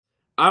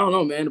I don't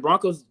know, man. The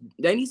Broncos,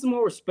 they need some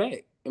more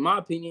respect, in my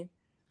opinion,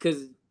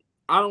 because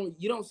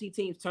you don't see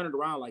teams turn it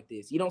around like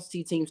this. You don't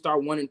see teams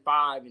start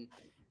 1-5 and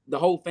the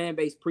whole fan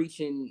base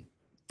preaching,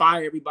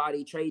 fire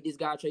everybody, trade this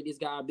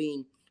guy,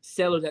 being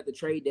sellers at the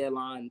trade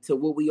deadline to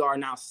what we are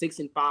now,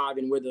 6-5,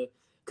 and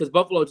because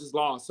Buffalo just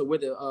lost, so we're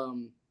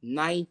the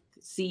ninth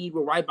seed.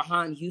 We're right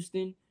behind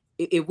Houston.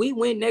 If we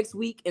win next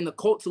week and the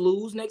Colts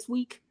lose next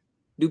week,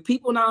 do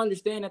people not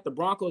understand that the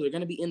Broncos are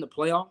going to be in the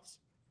playoffs?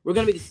 We're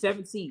going to be the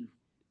 7th seed.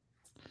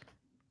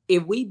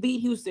 If we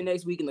beat Houston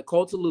next week and the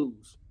Colts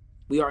lose,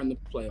 we are in the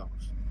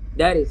playoffs.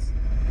 That is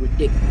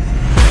ridiculous.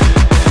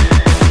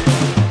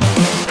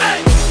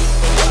 Hey!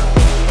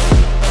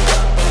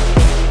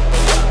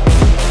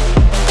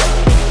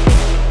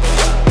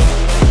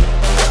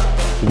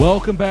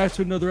 Welcome back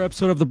to another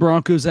episode of the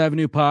Broncos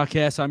Avenue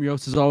podcast. I'm your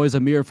host, as always,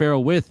 Amir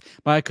Farrell, with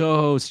my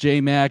co-hosts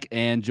J Mac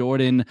and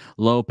Jordan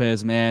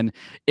Lopez. Man,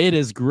 it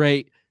is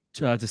great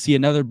to see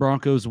another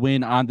Broncos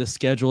win on the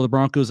schedule. The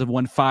Broncos have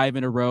won 5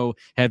 in a row,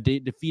 have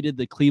defeated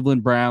the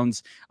Cleveland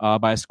Browns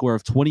by a score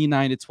of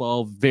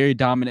 29-12, very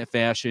dominant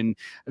fashion.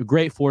 A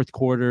great fourth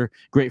quarter,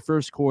 great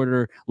first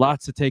quarter,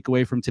 lots to take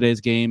away from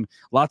today's game.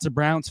 Lots of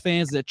Browns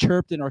fans that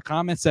chirped in our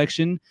comment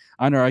section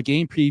on our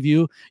game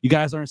preview. You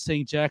guys aren't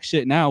saying jack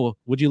shit now.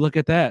 Would you look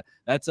at that?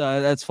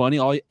 That's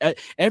funny.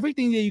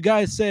 Everything that you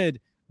guys said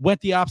went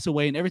the opposite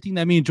way, and everything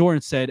that me and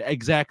Jordan said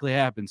exactly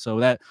happened. So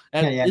that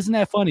isn't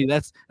that funny?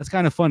 That's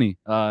kind of funny.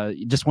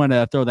 Just wanted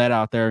to throw that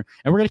out there,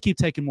 and we're gonna keep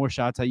taking more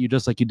shots at you,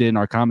 just like you did in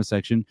our comment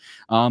section.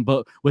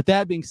 But with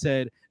that being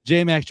said,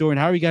 J Mac, Jordan,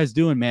 how are you guys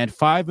doing, man?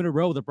 5 in a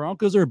row. The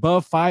Broncos are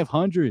above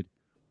 500.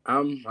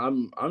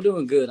 I'm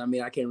doing good. I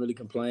mean, I can't really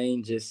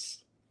complain.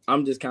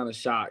 I'm just kind of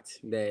shocked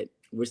that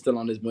we're still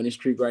on this winning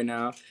streak right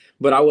now.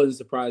 But I wasn't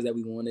surprised that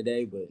we won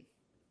today. But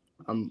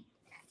I'm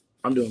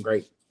doing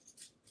great.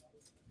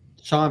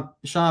 Sean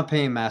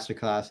Payton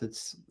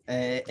masterclass.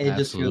 It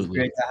just feels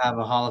great to have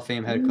a Hall of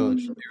Fame head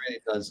coach. It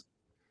really does.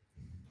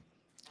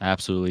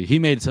 Absolutely, he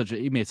made such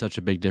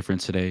a big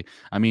difference today.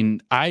 I mean,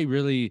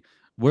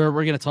 we're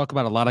going to talk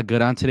about a lot of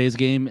good on today's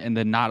game, and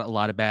then not a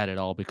lot of bad at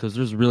all, because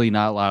there's really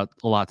not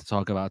a lot to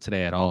talk about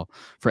today at all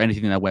for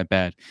anything that went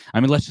bad.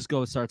 I mean, let's just go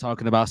and start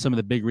talking about some of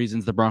the big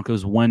reasons the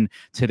Broncos won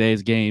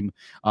today's game.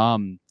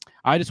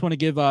 I just want to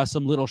give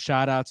some little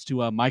shout outs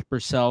to Mike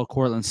Purcell,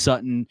 Cortland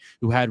Sutton,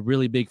 who had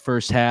really big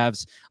first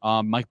halves.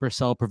 Mike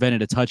Purcell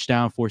prevented a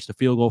touchdown, forced a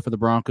field goal for the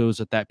Broncos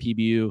at that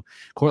PBU.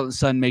 Cortland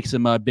Sutton makes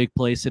some big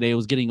plays today.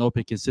 Was getting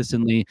open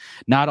consistently,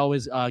 not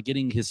always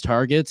getting his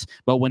targets,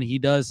 but when he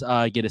does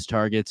get his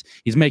targets,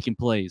 he's making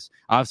plays.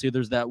 Obviously,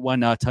 there's that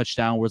one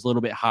touchdown where it's a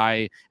little bit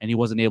high and he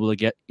wasn't able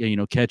to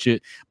catch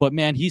it. But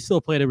man, he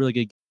still played a really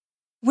good game.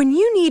 When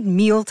you need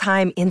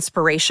mealtime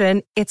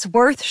inspiration, it's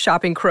worth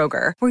shopping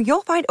Kroger, where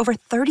you'll find over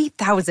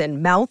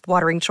 30,000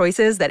 mouth-watering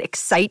choices that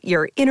excite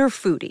your inner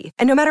foodie.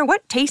 And no matter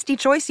what tasty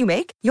choice you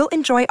make, you'll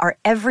enjoy our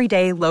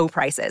everyday low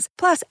prices,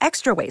 plus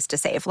extra ways to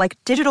save, like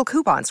digital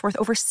coupons worth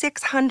over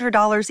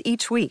 $600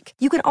 each week.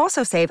 You can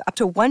also save up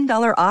to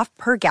 $1 off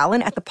per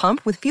gallon at the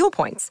pump with fuel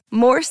points.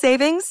 More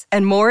savings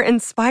and more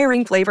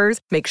inspiring flavors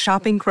make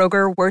shopping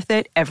Kroger worth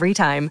it every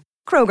time.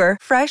 Kroger,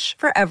 fresh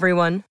for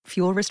everyone.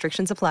 Fuel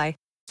restrictions apply.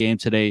 Game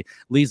today,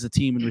 leads the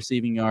team in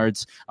receiving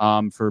yards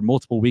for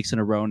multiple weeks in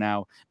a row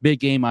now.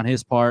 Big game on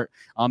his part.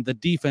 The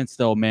defense,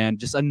 though, man,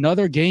 just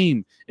another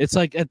game. It's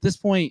like at this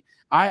point,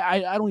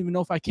 I don't even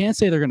know if I can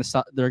say they're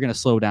gonna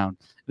slow down.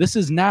 This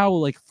is now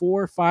like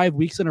 4 or 5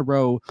 weeks in a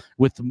row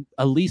with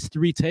at least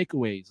 3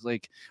 takeaways.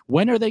 Like,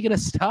 when are they gonna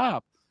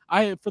stop?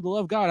 For the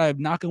love of God,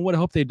 I'm knocking wood. I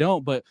hope they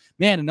don't. But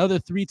man, another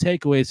 3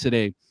 takeaways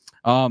today.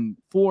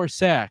 4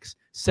 sacks,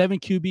 7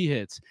 QB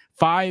hits,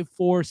 5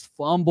 forced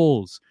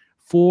fumbles,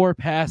 4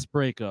 pass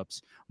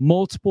breakups,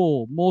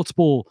 multiple,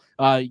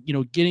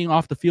 getting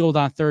off the field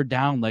on third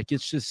down. Like,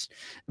 it's just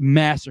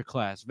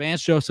masterclass.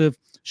 Vance Joseph,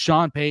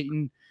 Sean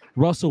Payton,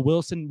 Russell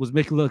Wilson was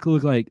making it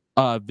look like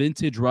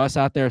vintage Russ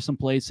out there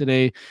someplace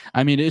today.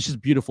 I mean, it's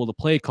just beautiful. The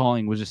play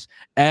calling was just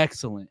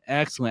excellent.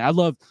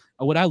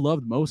 What I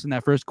loved most in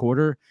that first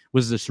quarter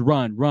was this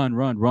run.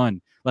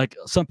 Like,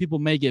 some people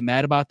may get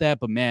mad about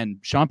that, but man,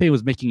 Sean Payton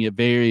was making it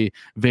very,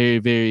 very,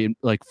 very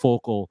like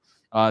focal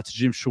to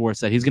Jim Schwartz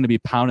that he's going to be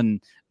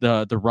pounding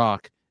the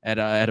rock at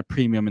a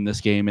premium in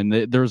this game, and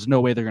there's no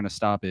way they're going to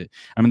stop it.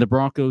 I mean, the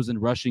Broncos in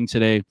rushing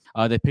today,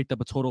 they picked up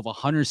a total of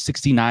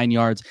 169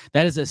 yards.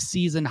 That is a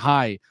season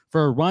high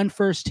for a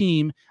run-first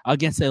team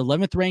against the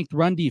 11th ranked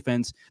run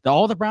defense.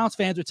 All the Browns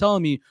fans are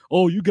telling me,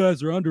 oh, you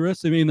guys are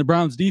underestimating the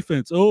Browns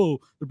defense. Oh,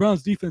 the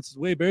Browns defense is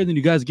way better than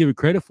you guys give it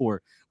credit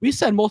for. We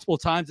said multiple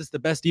times it's the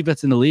best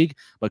defense in the league,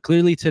 but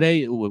clearly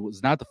today it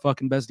was not the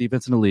fucking best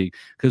defense in the league,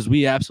 because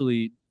we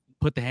absolutely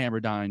put the hammer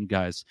down on you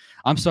guys.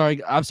 I'm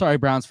sorry,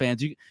 Browns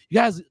fans. You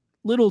guys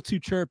little too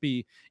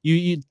chirpy.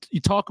 You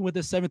talking with a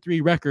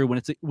 7-3 record when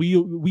it's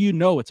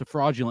it's a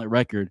fraudulent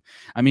record.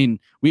 I mean,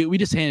 we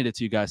just handed it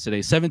to you guys today.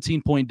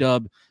 17-point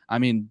dub. I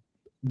mean,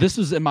 this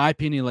was, in my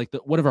opinion, like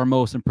one of our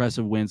most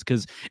impressive wins,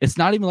 because it's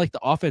not even like the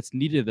offense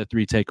needed the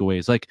 3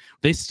 takeaways. Like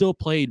they still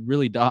played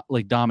really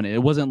dominant.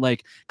 It wasn't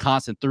like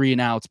constant 3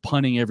 and outs,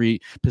 punting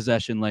every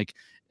possession. Like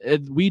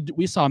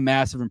we saw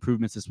massive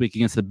improvements this week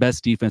against the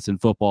best defense in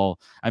football.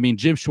 I mean,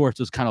 Jim Schwartz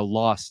was kind of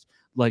lost,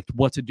 like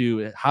what to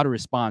do, how to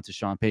respond to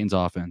Sean Payton's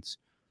offense.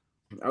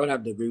 I would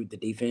have to agree with the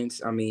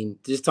defense. I mean,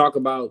 just talk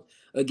about,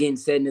 again,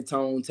 setting the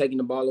tone, taking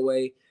the ball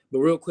away. But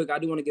real quick, I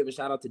do want to give a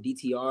shout out to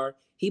DTR.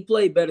 He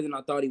played better than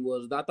I thought he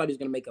was. I thought he was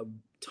going to make a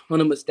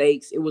ton of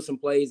mistakes. It was some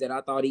plays that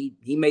I thought he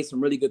made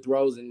some really good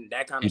throws, and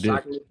that kind of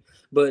shocked me.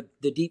 But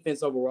the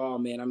defense overall,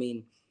 man, I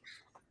mean,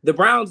 the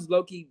Browns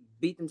low-key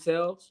beat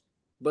themselves,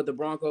 but the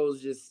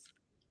Broncos just,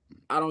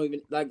 I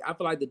feel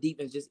like the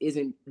defense just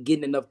isn't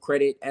getting enough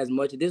credit as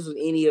much. If this was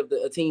any of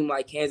a team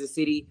like Kansas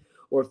City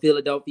or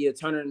Philadelphia,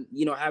 turning,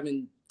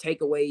 having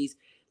takeaways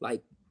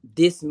like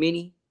this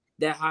many,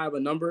 that high of a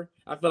number,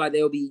 I feel like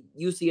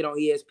you see it on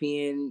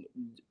ESPN,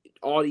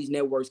 all these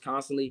networks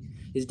constantly.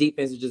 His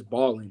defense is just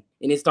balling,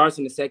 and it starts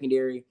in the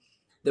secondary.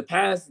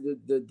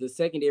 The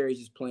secondary is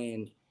just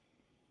playing.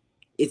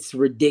 It's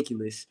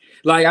ridiculous.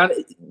 Like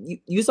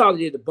you saw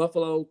the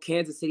Buffalo,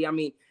 Kansas City. I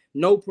mean,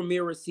 no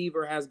premier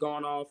receiver has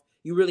gone off.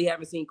 You really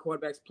haven't seen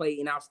quarterbacks play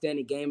an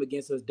outstanding game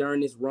against us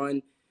during this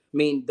run. I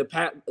mean,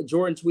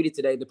 Jordan tweeted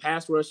today, the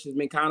pass rush has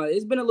been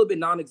it's been a little bit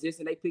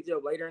non-existent. They picked it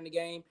up later in the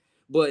game,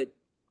 but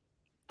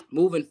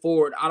moving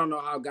forward, I don't know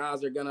how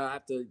guys are you're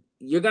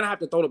going to have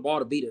to throw the ball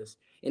to beat us.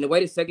 And the way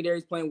the secondary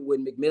is playing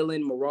with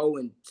McMillan, Moreau,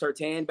 and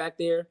Surtain back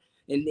there,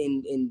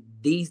 and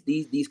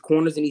these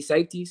corners and these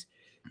safeties,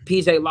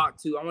 PJ Locke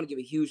too. I want to give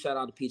a huge shout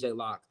out to PJ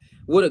Locke.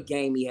 What a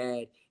game he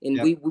had. And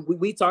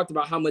we talked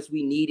about how much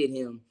we needed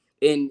him.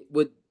 And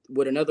with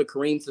another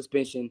Kareem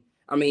suspension,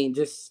 I mean,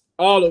 just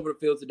all over the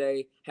field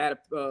today. Had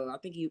how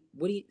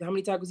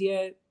many tackles he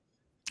had?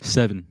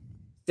 7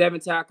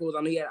 tackles.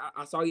 I mean,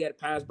 I saw he had a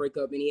pass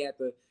breakup, and he had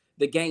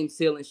the game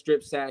sealing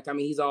strip sack. I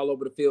mean, he's all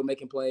over the field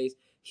making plays.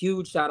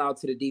 Huge shout out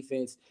to the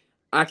defense.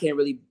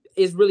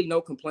 It's really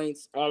no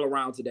complaints all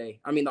around today.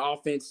 I mean, the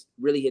offense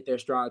really hit their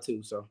stride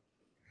too. So.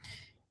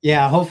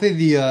 Yeah, hopefully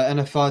the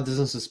NFL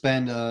doesn't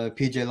suspend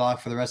PJ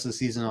Locke for the rest of the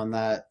season on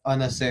that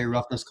unnecessary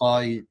roughness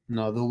call.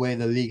 The way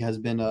the league has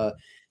been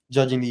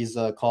judging these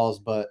calls,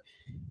 but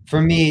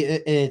for me,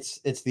 it's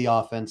the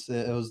offense.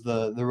 It was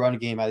the run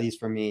game, at least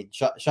for me.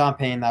 Sean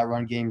Payton, that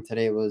run game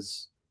today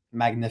was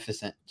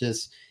magnificent.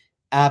 Just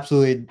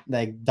absolutely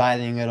like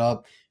dialing it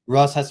up.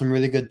 Russ had some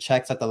really good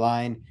checks at the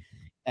line,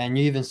 and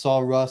you even saw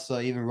Russ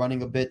even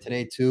running a bit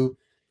today too.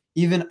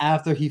 Even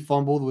after he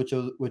fumbled,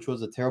 which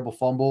was a terrible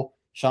fumble,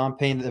 Sean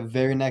Payton, the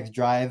very next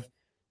drive,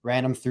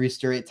 ran him 3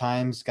 straight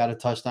times, got a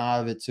touchdown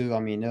out of it too. I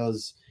mean, it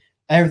was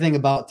everything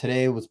about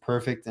today was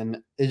perfect, and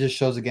it just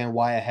shows again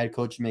why a head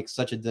coach makes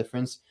such a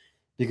difference,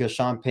 because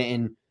Sean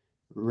Payton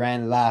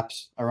ran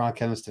laps around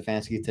Kevin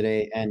Stefanski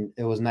today, and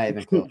it was not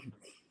even close.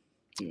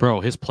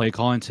 Bro, his play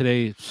calling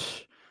today,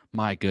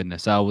 my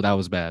goodness, that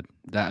was bad.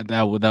 That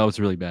was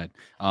really bad.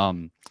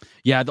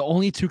 Yeah, the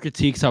only 2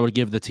 critiques I would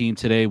give the team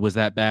today was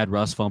that bad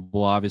Russ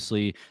fumble.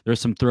 Obviously, there's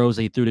some throws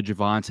they threw to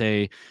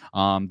Javonte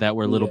that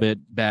were a little bit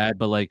bad,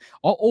 but like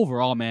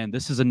overall, man,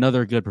 this is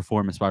another good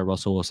performance by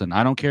Russell Wilson.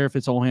 I don't care if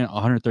it's only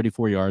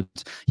 134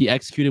 yards. He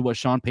executed what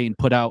Sean Payton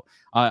put out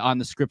on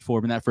the script for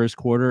him in that first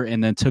quarter,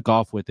 and then took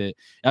off with it.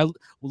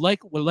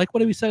 Like what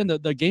we said in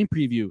the game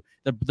preview,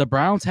 the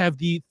Browns have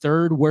the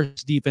 3rd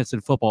worst defense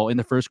in football in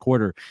the first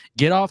quarter.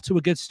 Get off to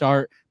a good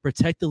start,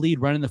 protect the lead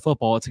running the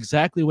football. It's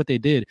exactly what they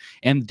did,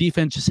 and the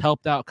defense just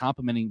helped out,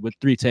 complimenting with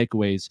 3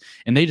 takeaways,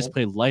 and they just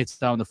played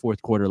lights out in the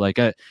fourth quarter. Like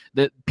that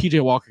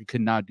PJ Walker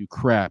could not do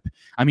crap.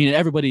 I mean,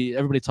 everybody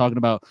talking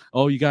about,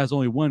 oh, you guys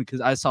only won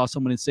because I saw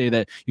someone say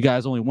that you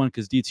guys only won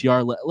because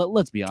DTR.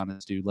 Let's be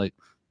honest, dude. Like,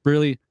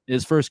 really,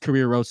 his first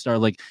career road start,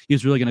 like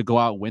he's really gonna go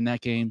out and win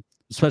that game,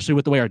 especially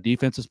with the way our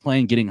defense is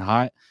playing, getting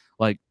hot.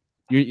 Like,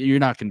 you're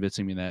not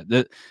convincing me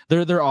that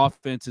their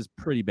offense is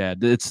pretty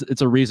bad.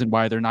 It's a reason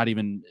why they're not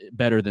even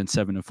better than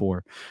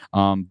 7-4.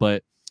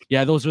 But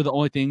yeah, those are the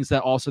only things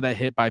that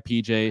hit by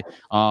PJ.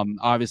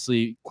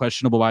 Obviously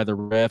questionable by the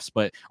refs,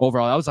 but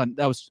overall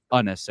that was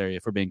unnecessary,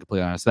 if we're being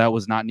completely honest. That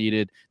was not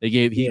needed.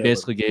 He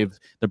basically gave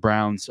the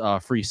Browns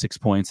free 6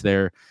 points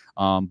there.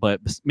 But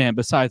man,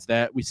 besides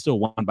that, we still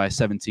won by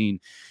 17.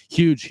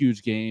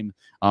 Huge game.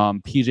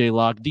 PJ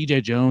Locke,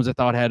 DJ Jones, I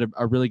thought had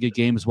a really good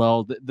game as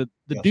well. The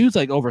dude's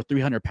like over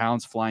 300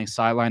 pounds, flying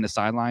sideline to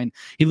sideline.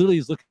 He literally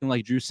is looking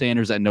like Drew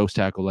Sanders at nose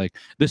tackle. Like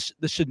this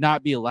should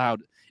not be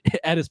allowed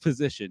at his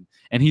position,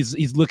 and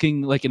he's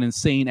looking like an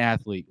insane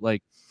athlete.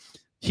 Like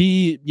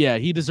he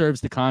deserves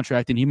the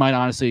contract, and he might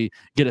honestly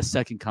get a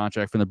second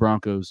contract from the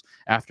Broncos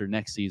after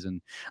next season.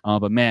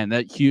 But man,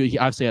 he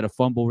obviously had a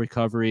fumble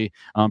recovery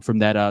from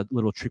that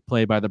little trick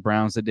play by the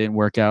Browns that didn't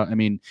work out. I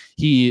mean,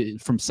 he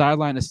from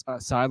sideline to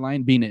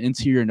sideline, being an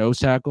interior nose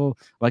tackle,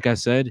 like I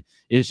said,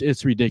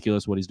 it's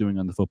ridiculous what he's doing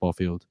on the football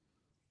field.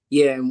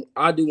 Yeah, and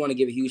I do want to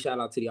give a huge shout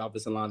out to the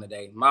offensive line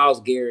today.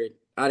 Myles Garrett,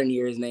 I didn't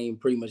hear his name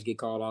pretty much get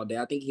called all day.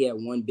 I think he had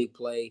one big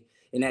play,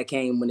 and that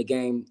came when the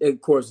game,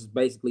 of course, was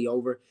basically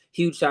over.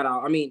 Huge shout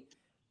out. I mean,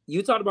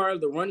 you talked about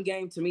the run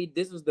game. To me,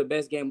 this was the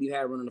best game we've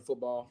had running the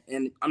football.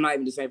 And I'm not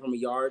even just saying from a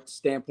yard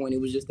standpoint.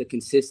 It was just the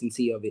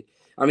consistency of it.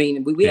 I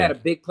mean, we had a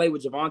big play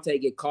with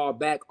Javonte get called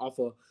back off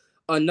of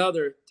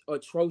another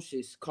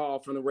atrocious call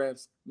from the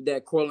refs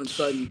that Cortland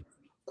Sutton,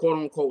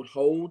 quote-unquote,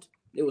 hold.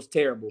 It was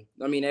terrible.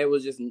 I mean, it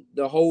was just –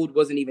 the hold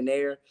wasn't even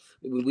there.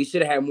 We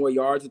should have had more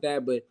yards with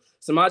that. But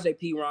Samaje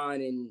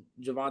Perine and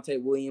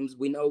Javonte Williams,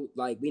 we know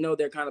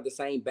they're kind of the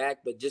same back,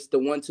 but just the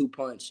 1-2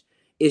 punch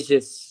is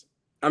just –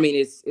 I mean,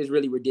 it's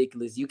really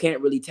ridiculous. You can't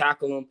really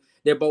tackle them.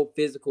 They're both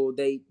physical.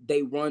 They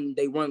run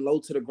low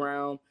to the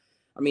ground.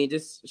 I mean,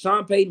 just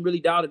Sean Payton really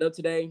dialed it up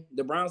today.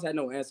 The Browns had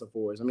no answer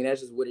for us. I mean,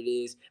 that's just what it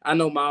is. I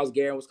know Myles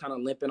Garrett was kind of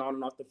limping on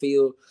and off the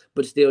field,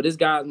 but still, this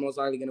guy's most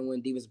likely going to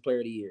win Defensive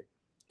Player of the Year.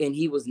 And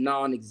he was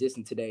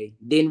non-existent today.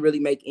 Didn't really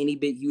make any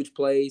big, huge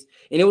plays.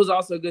 And it was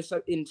also a good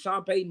shot. And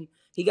Sean Payton,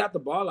 he got the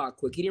ball out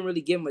quick. He didn't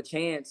really give him a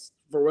chance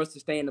for us to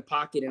stay in the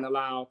pocket and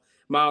allow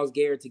Myles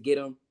Garrett to get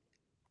him.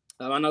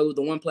 I know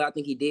the one play I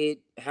think he did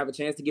have a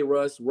chance to get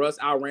Russ. Russ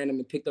outran him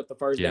and picked up the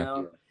first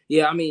down.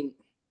 Yeah, I mean,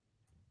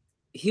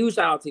 huge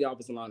shout out to the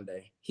offensive line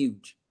today.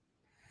 Huge.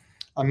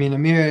 I mean,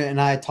 Amir and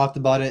I talked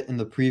about it in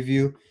the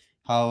preview,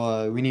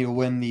 how we need to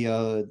win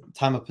the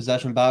time of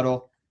possession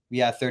battle. We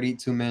had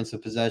 32 minutes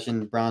of possession.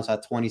 The Browns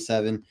had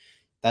 27.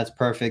 That's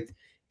perfect.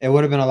 It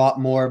would have been a lot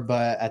more,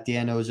 but at the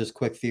end, it was just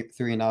quick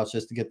 3 and outs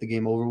just to get the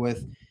game over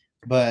with.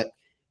 But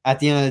at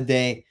the end of the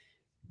day,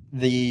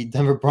 the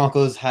Denver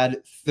Broncos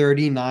had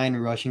 39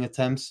 rushing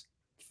attempts,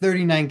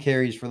 39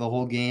 carries for the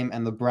whole game,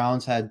 and the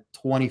Browns had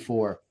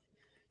 24.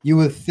 You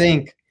would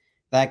think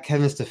that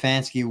Kevin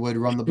Stefanski would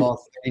run the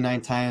ball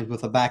 39 times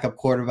with a backup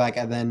quarterback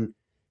and then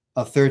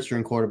a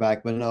third-string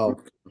quarterback, but no.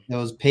 It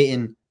was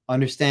Payton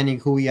understanding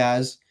who he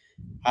has,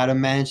 how to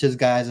manage his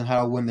guys, and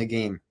how to win the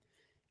game.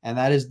 And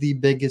that is the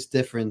biggest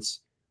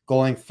difference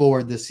going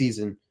forward this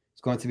season.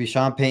 It's going to be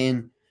Sean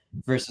Payton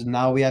versus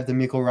now we have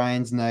DeMeco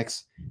Ryans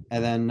next,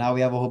 and then now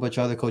we have a whole bunch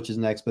of other coaches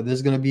next. But this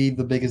is going to be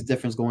the biggest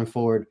difference going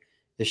forward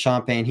is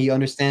Sean Payton. He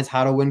understands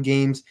how to win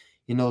games.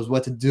 He knows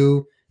what to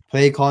do,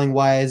 play calling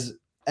wise,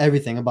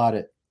 everything about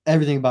it.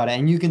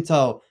 And you can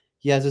tell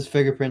he has his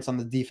fingerprints on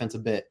the defense a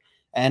bit.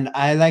 And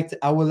I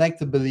would like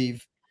to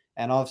believe,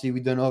 and obviously we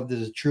don't know if this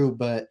is true,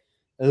 but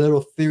a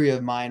little theory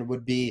of mine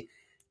would be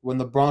when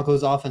the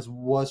Broncos offense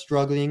was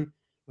struggling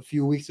a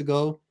few weeks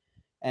ago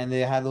and they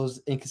had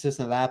those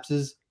inconsistent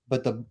lapses,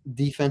 but the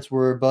defense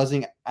were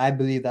buzzing. I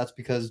believe that's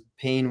because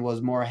Payne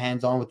was more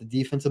hands-on with the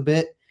defense a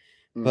bit.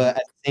 Mm-hmm. But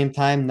at the same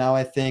time, now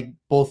I think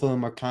both of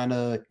them are kind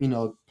of,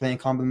 playing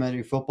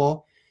complementary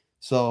football.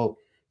 So,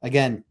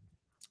 again,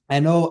 I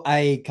know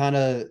I kind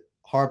of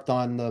harped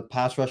on the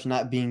pass rush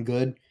not being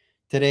good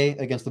today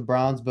against the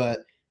Browns, but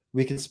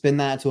we can spin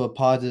that to a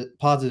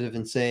positive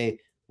and say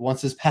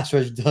once this pass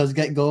rush does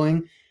get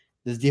going,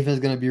 this defense is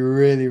going to be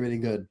really, really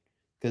good.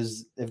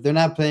 Because if they're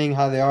not playing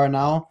how they are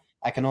now,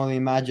 I can only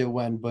imagine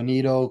when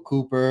Bonito,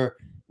 Cooper,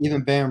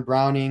 even Baron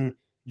Browning,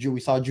 we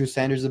saw Drew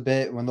Sanders a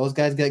bit. When those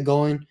guys get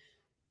going,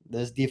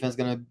 this defense is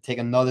going to take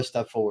another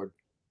step forward.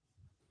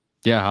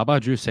 Yeah, how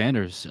about Drew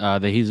Sanders?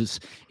 They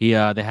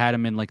had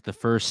him in like the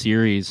first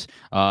series,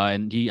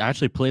 and he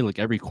actually played like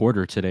every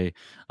quarter today.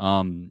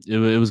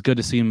 It was good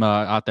to see him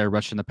out there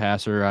rushing the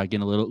passer,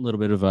 getting a little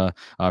bit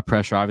of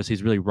pressure. Obviously,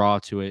 he's really raw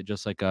to it,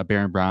 just like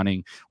Baron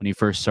Browning when he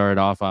first started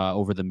off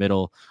over the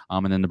middle,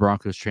 and then the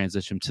Broncos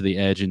transitioned to the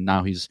edge, and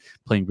now he's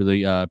playing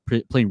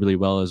really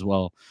well as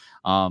well.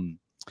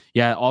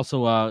 Yeah.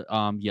 Also,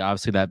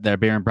 obviously that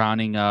Baron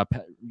Browning,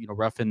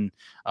 roughing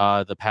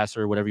the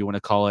passer, whatever you want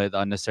to call it, the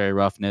unnecessary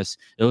roughness.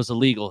 It was a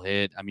legal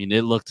hit. I mean,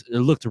 it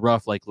looked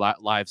rough, like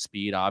live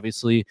speed,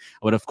 obviously,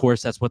 but of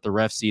course that's what the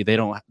refs see. They're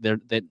not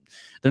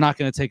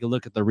going to take a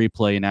look at the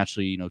replay and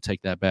actually,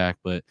 take that back.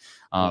 But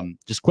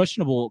just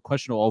questionable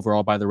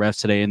overall by the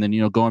refs today. And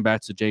then, going back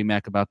to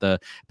J-Mac about the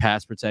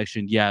pass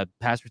protection. Yeah,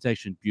 pass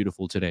protection,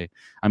 beautiful today.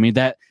 I mean,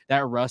 that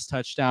Russ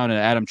touchdown and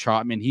Adam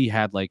Trotman, he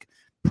had like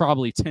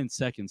probably 10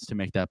 seconds to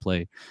make that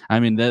play.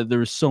 I mean, there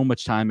was so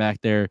much time back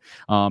there.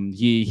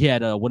 He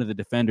had one of the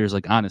defenders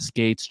like on his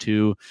skates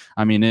too.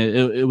 I mean,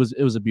 it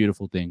was a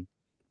beautiful thing.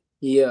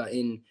 Yeah,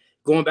 and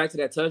going back to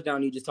that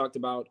touchdown you just talked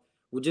about,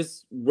 with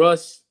just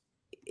Russ,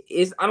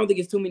 I don't think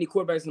it's too many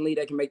quarterbacks in the league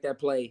that can make that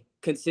play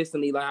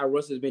consistently like how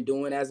Russ has been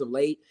doing as of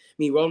late. I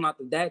mean, rolling out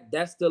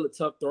that's still a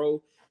tough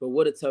throw, but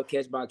what a tough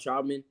catch by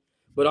Troutman.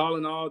 But all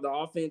in all, the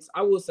offense,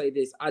 I will say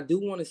this. I do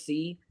want to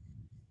see –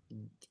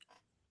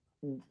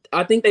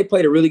 I think they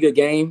played a really good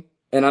game,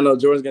 and I know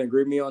Jordan's going to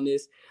agree with me on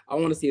this. I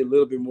want to see a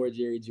little bit more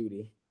Jerry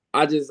Jeudy.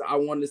 I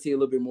wanted to see a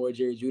little bit more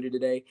Jerry Jeudy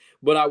today.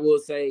 But I will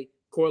say,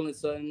 Cortland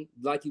Sutton,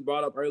 like you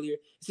brought up earlier,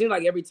 it seems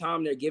like every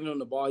time they're giving him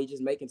the ball, he's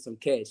just making some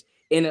catch.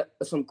 And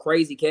some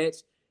crazy catch.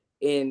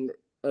 And,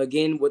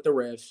 again, with the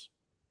refs,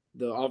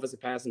 the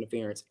offensive pass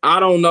interference. I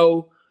don't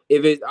know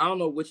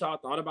what y'all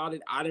thought about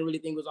it. I didn't really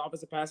think it was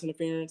offensive pass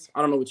interference.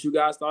 I don't know what you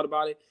guys thought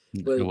about it.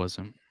 But it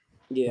wasn't.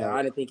 Yeah,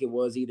 I didn't think it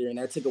was either, and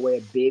that took away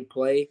a big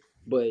play.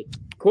 But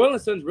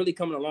Cortland Sutton's really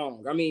coming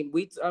along. I mean,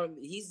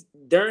 he's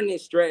during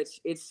this stretch,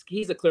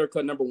 he's a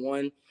clear-cut number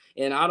one.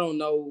 And I don't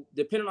know,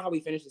 depending on how we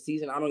finish the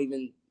season,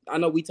 I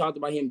know we talked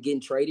about him getting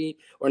traded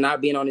or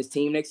not being on his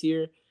team next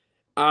year.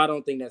 I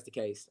don't think that's the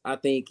case. I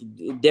think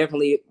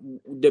definitely,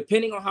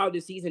 depending on how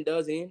the season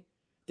does end,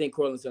 I think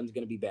Cortland Sutton's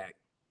going to be back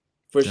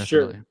for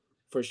Definitely. sure.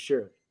 For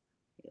sure.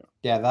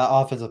 Yeah, that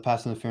offensive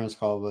pass interference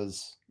call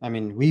was. I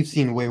mean, we've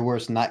seen way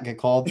worse not get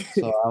called,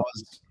 so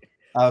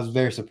I was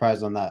very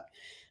surprised on that.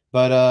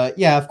 But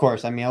yeah, of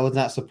course. I mean, I was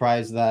not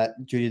surprised that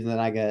Judy did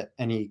not get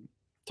any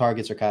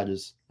targets or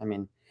catches. I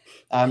mean,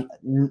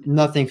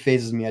 nothing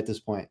phases me at this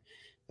point.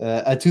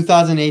 A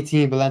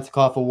 2018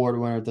 Belentikov Award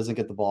winner doesn't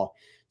get the ball.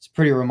 It's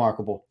pretty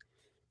remarkable.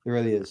 It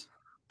really is.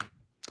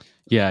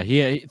 Yeah, he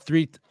had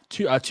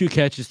two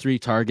catches, 3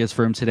 targets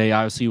for him today.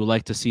 Obviously, you would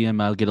like to see him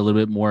get a little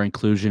bit more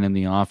inclusion in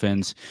the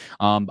offense.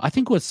 I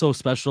think what's so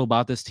special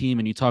about this team,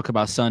 and you talk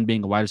about Sun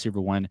being a wide receiver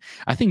 1,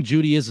 I think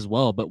Judy is as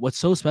well. But what's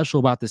so special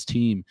about this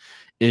team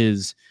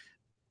is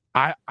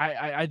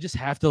I just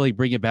have to like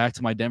bring it back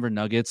to my Denver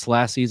Nuggets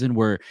last season,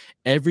 where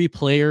every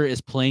player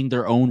is playing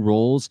their own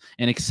roles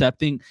and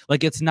accepting.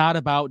 Like, it's not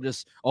about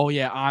just, oh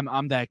yeah,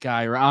 I'm that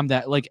guy, or I'm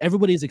that. Like,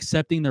 everybody's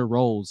accepting their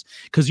roles,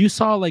 because you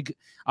saw, like,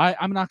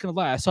 I'm not gonna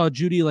lie, I saw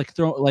Judy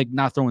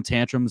not throwing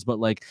tantrums, but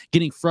like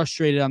getting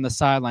frustrated on the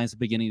sidelines at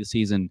the beginning of the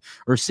season,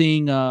 or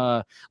seeing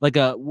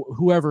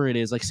whoever it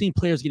is, like seeing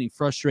players getting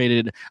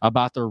frustrated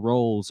about their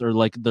roles or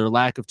like their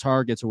lack of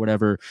targets or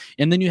whatever.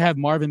 And then you have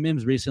Marvin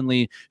Mims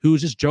recently, who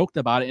just joked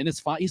about it, and it's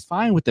fine. He's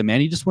fine with it, man.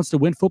 He just wants to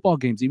win football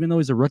games, even though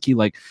he's a rookie.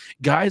 Like,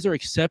 guys are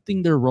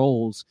accepting their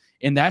roles,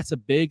 and that's a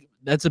big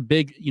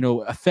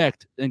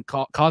effect, and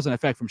cause and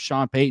effect from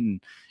Sean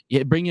Payton.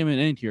 Yeah, bring him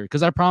in here,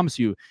 because I promise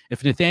you,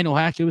 if Nathaniel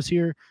Hackett was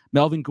here,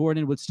 Melvin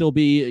Gordon would still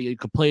be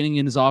complaining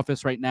in his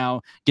office right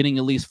now, getting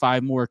at least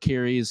 5 more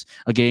carries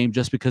a game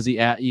just because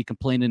he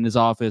complained in his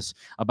office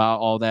about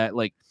all that.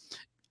 Like,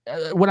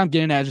 what I'm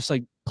getting at is just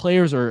like,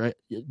 players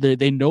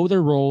they know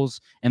their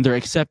roles, and they're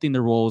accepting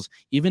their roles,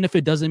 even if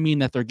it doesn't mean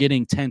that they're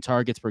getting 10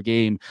 targets per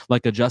game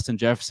like a Justin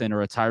Jefferson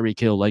or a Tyreek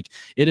Hill. Like,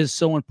 it is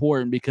so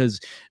important, because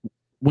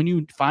when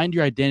you find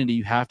your identity,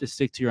 you have to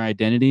stick to your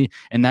identity.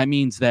 And that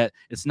means that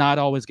it's not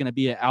always going to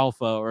be an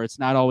alpha, or it's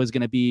not always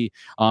going to be,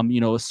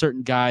 a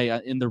certain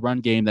guy in the run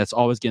game that's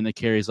always getting the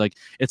carries. Like,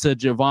 it's a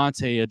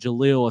Javonte, a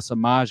Jalil, a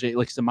Samaje.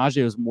 Like,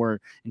 Samaje was more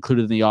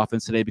included in the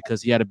offense today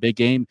because he had a big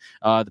game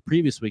the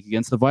previous week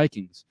against the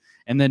Vikings.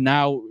 And then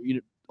now,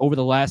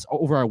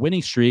 over our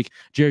winning streak,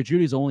 Jerry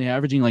Jeudy's only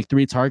averaging like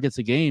 3 targets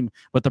a game,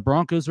 but the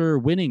Broncos are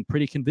winning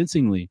pretty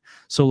convincingly.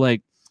 So,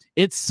 like,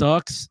 it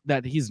sucks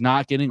that he's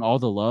not getting all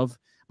the love.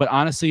 But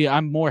honestly,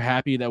 I'm more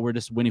happy that we're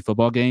just winning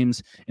football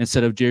games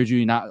instead of Jerry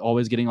Jeudy not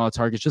always getting all the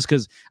targets, just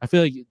because I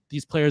feel like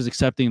these players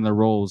accepting their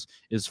roles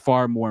is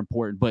far more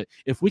important. But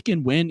if we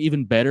can win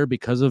even better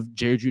because of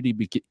Jerry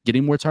Jeudy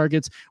getting more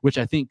targets, which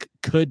I think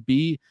could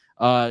be,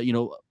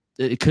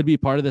 it could be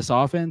part of this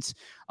offense,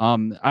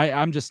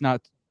 I'm just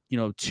not,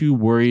 too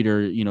worried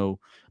or,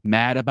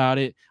 mad about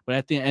it. But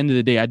at the end of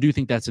the day, I do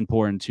think that's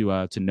important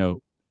to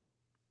note.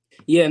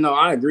 Yeah, no,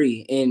 I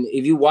agree. And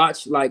if you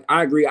watch, like,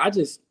 I agree. I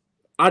just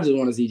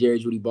want to see Jerry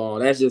Jeudy ball.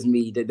 That's just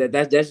me.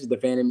 That's just the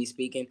fan of me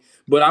speaking.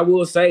 But I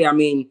will say, I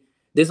mean,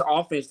 this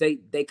offense,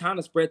 they kind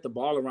of spread the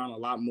ball around a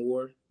lot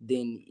more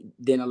than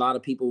a lot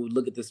of people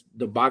look at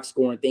the box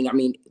scoring thing. I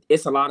mean,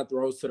 it's a lot of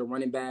throws to the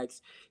running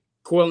backs.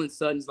 Cortland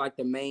Sutton's like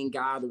the main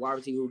guy, the wide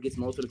receiver who gets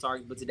most of the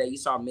targets. But today you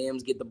saw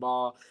Mims get the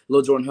ball.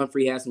 Lil Jordan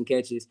Humphrey had some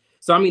catches.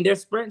 So, I mean,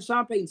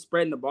 Sean Payton's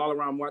spreading the ball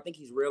around more. I think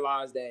he's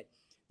realized that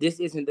this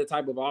isn't the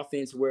type of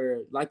offense where,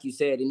 like you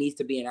said, it needs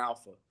to be an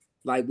alpha.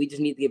 Like, we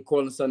just need to give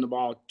Cortland Sutton the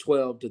ball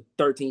 12 to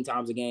 13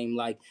 times a game,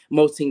 like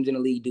most teams in the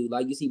league do.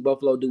 Like you see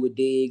Buffalo do with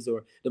Diggs,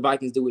 or the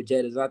Vikings do with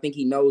Jettas. I think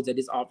he knows that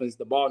this offense,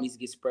 the ball needs to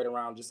get spread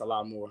around just a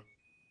lot more.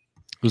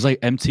 It was like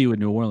MT with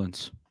New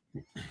Orleans.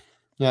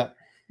 Yeah.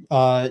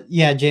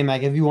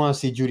 J-Mac, if you want to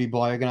see Jeudy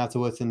ball, you're going to have to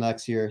wait till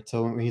next year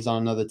till he's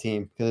on another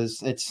team,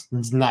 because it's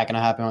not going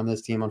to happen on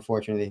this team,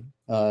 unfortunately.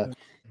 But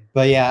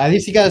yeah, at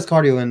least he got his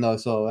cardio in, though.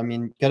 So, I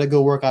mean, got to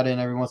go work out in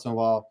every once in a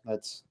while.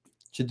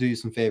 Should do you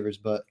some favors.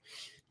 But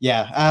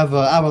yeah, I have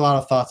a lot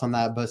of thoughts on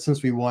that, but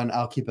since we won,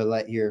 I'll keep it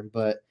light here.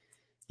 But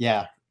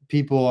yeah,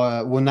 people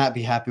will not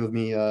be happy with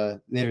me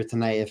later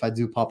tonight if I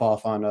do pop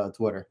off on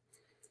Twitter.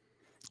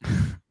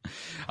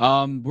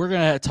 We're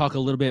gonna talk a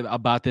little bit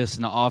about this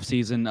in the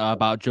offseason,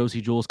 about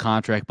Josie Jewell's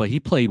contract, but he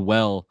played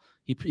well.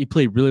 He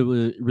played really,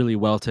 really, really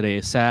well today.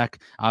 A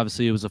sack,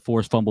 obviously it was a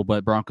forced fumble,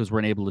 but Broncos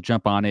weren't able to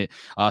jump on it.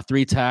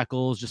 3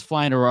 tackles, just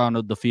flying around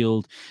the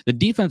field. The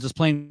defense is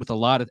playing with a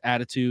lot of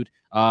attitude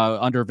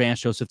under Vance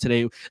Joseph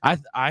today.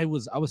 I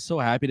was so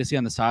happy to see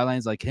on the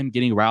sidelines, like, him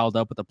getting riled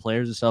up with the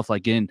players and stuff,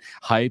 like getting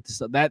hyped.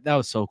 So that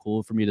was so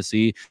cool for me to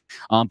see.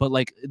 But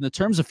like, in the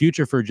terms of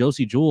future for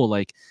Josie Jewell,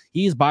 like,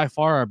 he's by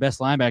far our best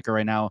linebacker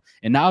right now.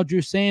 And now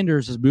Drew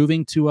Sanders is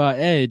moving to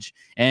edge,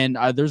 and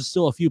there's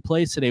still a few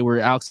plays today where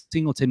Alex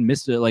Singleton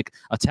missed a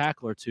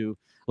tackle or two.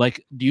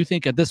 Like, do you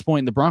think at this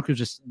point the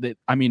Broncos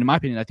in my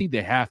opinion, I think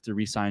they have to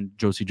re-sign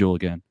Josie Jewell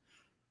again?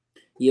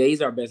 Yeah,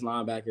 he's our best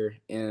linebacker,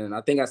 and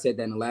I think I said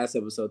that in the last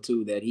episode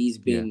too, that he's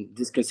been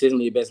just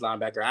consistently the best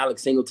linebacker.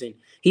 Alex Singleton,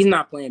 he's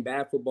not playing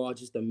bad football,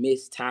 just the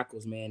missed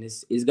tackles, man.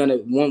 It's gonna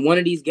one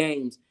of these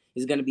games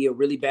is gonna be a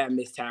really bad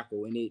missed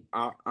tackle, and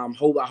I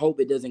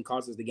hope it doesn't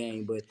cost us the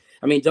game. But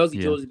I mean, Josie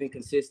Jules has been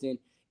consistent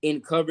in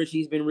coverage.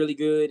 He's been really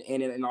good,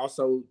 and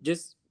also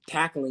just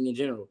tackling in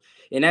general.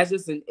 And that's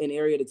just an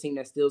area of the team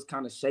that still is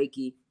kind of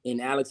shaky.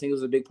 And Alex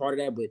Singleton's a big part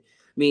of that. But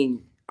I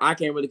mean, I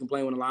can't really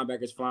complain when the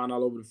linebacker's flying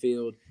all over the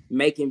field,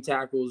 making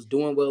tackles,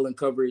 doing well in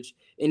coverage,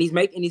 and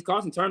he's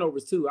causing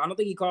turnovers too. I don't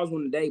think he caused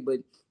one today, but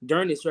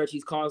during this stretch,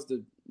 he's caused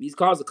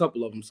a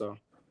couple of them. So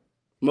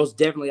most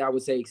definitely, I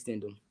would say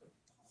extend him.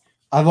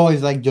 I've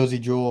always liked Josie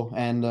Jewell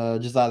and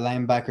just that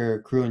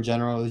linebacker crew in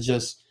general. It's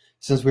just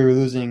since we were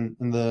losing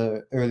in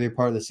the earlier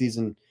part of the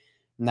season,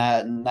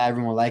 not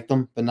everyone liked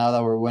them. But now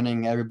that we're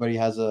winning, everybody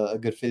has a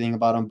good feeling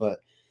about him.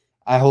 But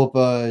I hope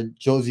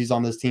Josie's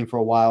on this team for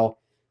a while.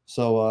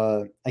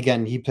 So,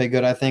 again, he played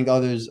good. I think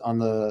others on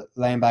the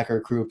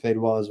linebacker crew played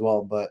well as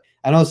well. But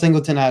I know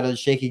Singleton had a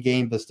shaky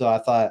game, but still I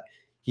thought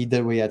he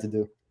did what he had to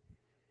do.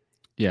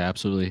 Yeah,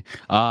 absolutely.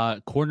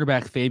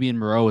 Cornerback Fabian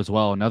Moreau as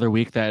well. Another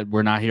week that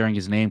we're not hearing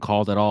his name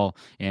called at all.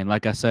 And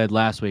like I said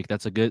last week,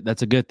 that's a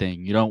good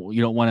thing. You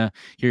don't want to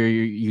hear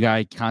your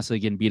guy constantly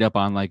getting beat up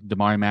on like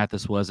Damari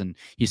Mathis was, and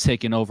he's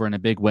taken over in a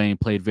big way and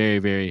played very,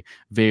 very,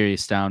 very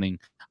astounding.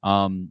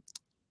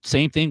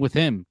 Same thing with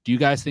him. Do you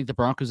guys think the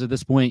Broncos at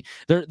this point,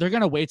 they're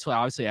going to wait till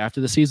obviously after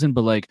the season,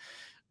 but like,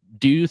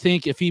 do you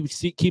think if he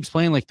keeps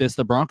playing like this,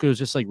 the Broncos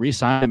just like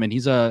re-sign him and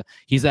he's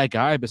that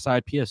guy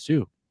beside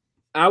PS2?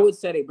 I would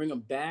say they bring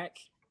him back,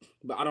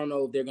 but I don't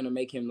know if they're going to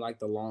make him like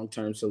the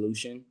long-term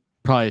solution.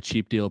 Probably a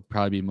cheap deal,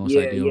 probably be most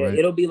ideal. Yeah, right?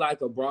 It'll be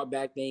like a brought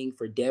back thing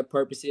for depth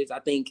purposes. I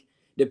think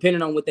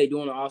depending on what they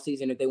do in the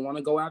offseason, if they want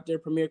to go after a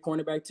premier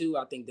cornerback too,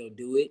 I think they'll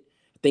do it.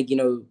 I think,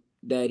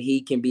 that he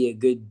can be a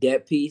good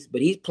depth piece,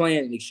 but he's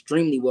playing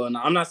extremely well.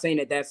 Now, I'm not saying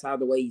that that's how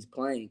the way he's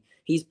playing.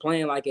 He's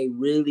playing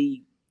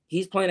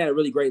he's playing at a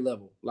really great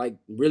level, like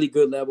really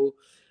good level.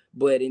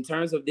 But in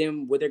terms of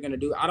them, what they're going to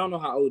do, I don't know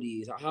how old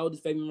he is. How old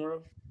is Fabian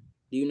Moreau?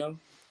 Do you know?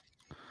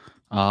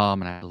 I'm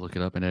going to have to look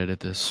it up and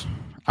edit this.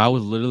 I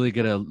was literally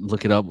going to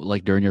look it up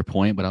like during your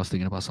point, but I was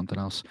thinking about something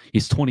else.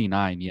 He's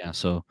 29. Yeah.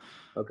 So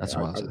that's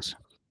what I was.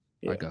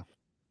 Yeah. I go.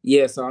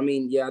 Yeah. So, I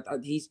mean,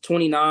 he's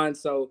 29.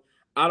 So,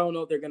 I don't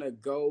know if they're gonna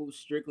go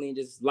strictly and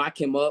just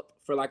lock him up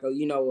for like a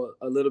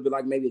little bit,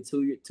 like maybe a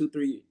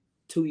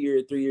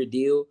 3-year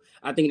deal.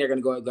 I think they're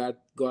gonna go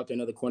after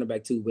another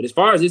cornerback too. But as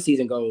far as this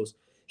season goes,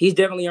 he's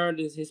definitely earned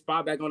his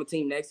spot back on the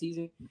team next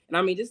season. And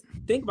I mean, just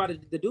think about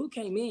it. The dude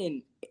came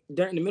in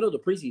during the middle of the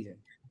preseason,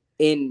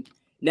 and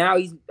now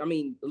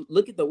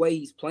look at the way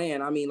he's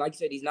playing. I mean, like you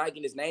said, he's not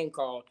getting his name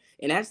called,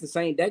 and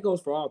that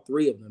goes for all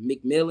three of them: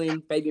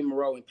 McMillan, Fabian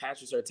Moreau, and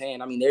Patrick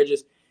Surtain. I mean,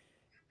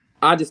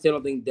 I just still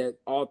don't think that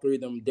all three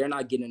of them, they're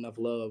not getting enough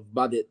love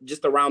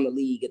just around the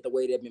league at the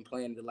way they've been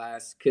playing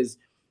because,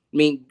 I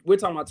mean, we're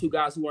talking about two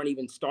guys who weren't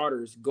even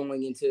starters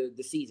going into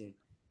the season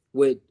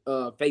with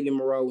Fabian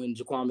Moreau and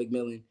Jaquan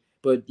McMillan.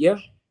 But, yeah,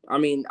 I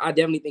mean, I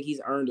definitely think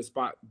he's earned a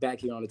spot back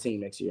here on the team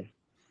next year.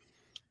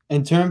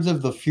 In terms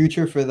of the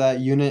future for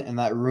that unit and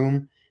that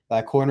room,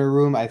 that corner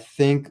room, I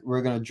think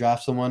we're going to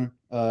draft someone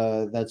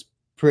that's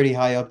pretty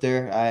high up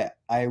there.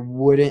 I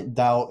wouldn't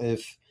doubt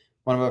if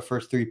one of our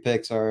first 3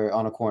 picks are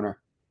on a corner.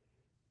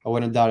 I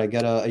wouldn't doubt it.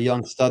 Get a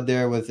young stud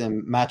there with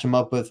him, match him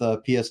up with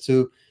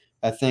PS2.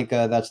 I think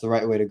that's the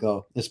right way to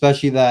go,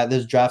 especially that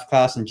this draft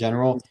class in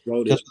general,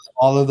 just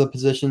all of the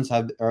positions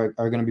are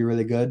going to be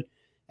really good.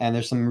 And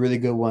there's some really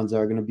good ones that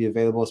are going to be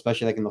available,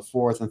 especially like in the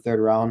 4th and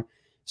 3rd round.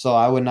 So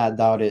I would not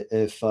doubt it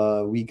if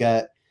we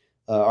get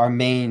our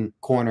main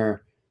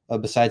corner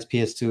besides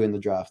PS2 in the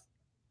draft.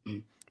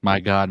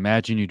 My God,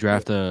 imagine you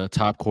draft a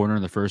top corner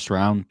in the 1st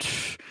round.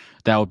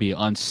 That would be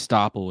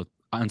unstoppable with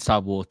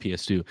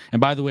PS2. And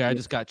by the way, I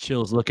just got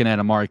chills looking at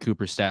Amari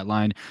Cooper's stat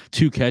line: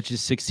 2 catches,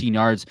 16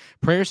 yards.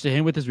 Prayers to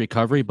him with his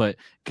recovery, but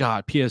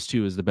God,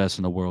 PS2 is the best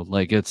in the world.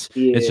 Like it's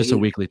just a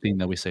weekly thing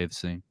that we say the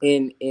same.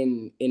 And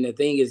the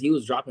thing is, he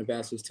was dropping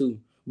passes too.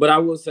 But I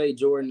will say,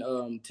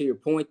 Jordan, to your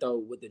point though,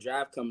 with the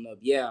draft coming up,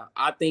 yeah,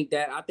 I think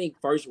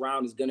 1st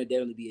round is gonna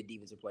definitely be a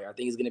defensive player. I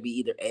think it's gonna be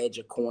either edge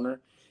or corner.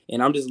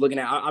 And I'm just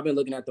I've been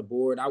looking at the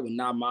board. I would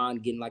not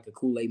mind getting like a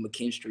Kool-Aid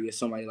McKinstry or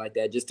somebody like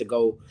that just to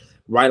go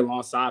right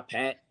alongside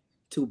Pat,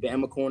 2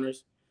 Bama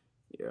corners.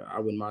 Yeah, I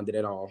wouldn't mind it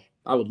at all.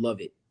 I would love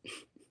it.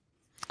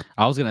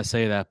 I was going to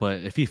say that,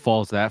 but if he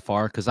falls that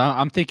far, because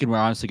I'm thinking we're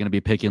honestly going to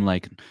be picking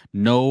like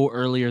no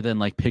earlier than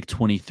like pick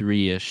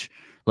 23-ish,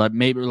 like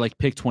maybe like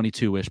pick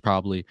 22-ish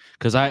probably,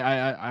 because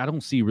I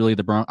don't see really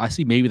I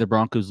see maybe the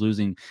Broncos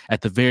losing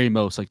at the very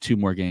most like 2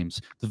 more games.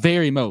 The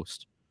very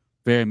most.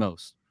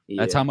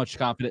 That's how much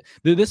confidence.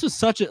 This was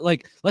such a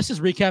let's just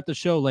recap the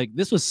show. Like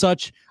this was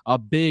such a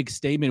big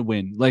statement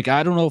win. Like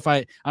I don't know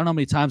how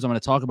many times I'm going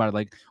to talk about it.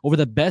 Like over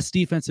the best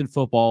defense in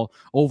football,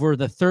 over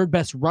the 3rd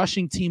best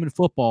rushing team in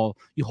football,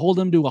 you hold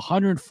them to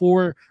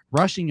 104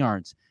 rushing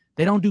yards.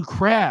 They don't do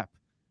crap.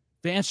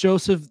 Vance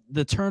Joseph,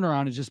 the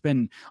turnaround has just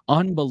been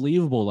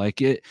unbelievable.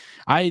 Like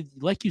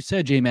you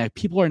said, J-Mac,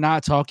 people are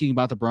not talking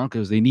about the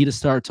Broncos. They need to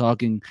start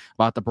talking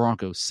about the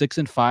Broncos.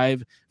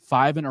 6-5,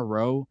 5 in a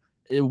row.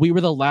 We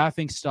were the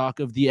laughing stock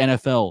of the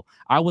NFL.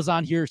 I was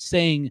on here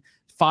saying,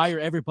 fire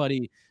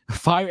everybody,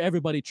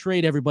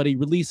 trade everybody,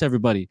 release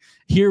everybody.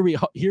 Here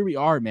we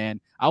are, man.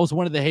 I was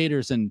one of the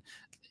haters, and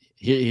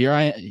here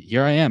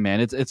I am, man.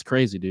 It's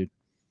crazy, dude.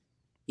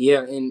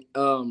 Yeah, and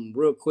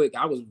real quick,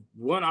 I was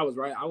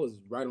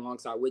right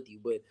alongside with you.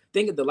 But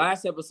think of the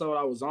last episode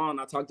I was on,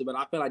 I talked about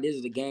I feel like this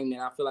is a game that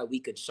I feel like we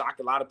could shock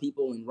a lot of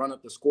people and run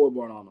up the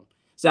scoreboard on them.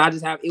 So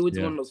it was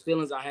one of those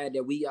feelings I had that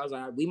I was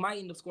like, we might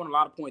end up scoring a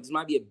lot of points. This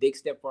might be a big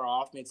step for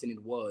our offense, and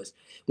it was.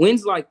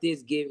 Wins like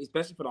this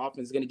especially for the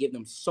offense, is going to give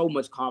them so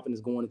much confidence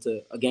going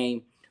into a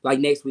game like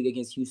next week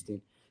against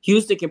Houston.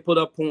 Houston can put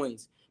up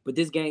points, but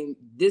this game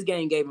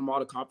gave them all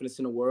the confidence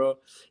in the world.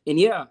 And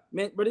yeah,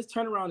 man, but this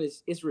turnaround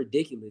is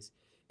ridiculous.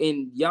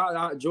 And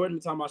Jordan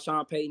talking about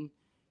Sean Payton,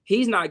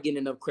 he's not getting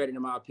enough credit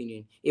in my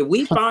opinion. If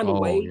we find a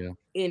way,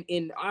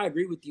 and I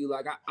agree with you.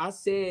 Like I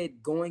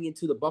said, going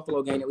into the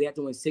Buffalo game that we have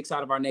to win 6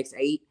 out of our next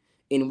 8,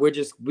 and we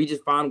just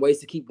find ways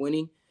to keep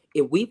winning.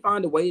 If we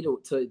find a way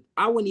to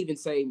I wouldn't even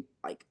say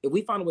like if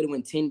we find a way to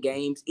win 10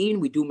 games, even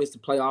if we do miss the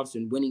playoffs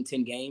and winning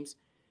 10 games,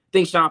 I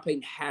think Sean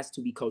Payton has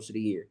to be coach of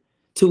the year.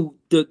 To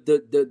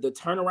the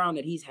turnaround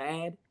that he's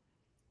had,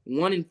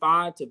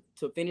 1-5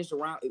 to finish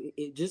around.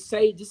 Just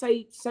say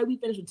we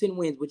finish with 10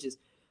 wins,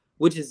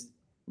 which is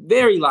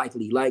very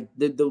likely. Like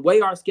the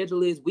way our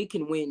schedule is, we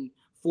can win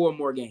 4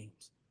 more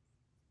games.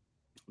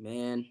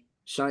 Man,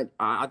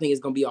 I think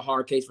it's gonna be a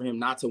hard case for him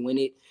not to win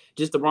it.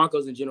 Just the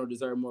Broncos in general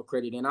deserve more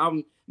credit. And I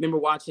remember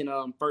watching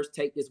First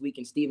Take this week,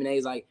 and Stephen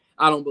A's like,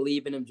 I don't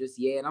believe in him just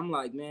yet. And I'm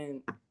like,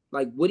 man,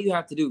 like what do you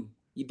have to do?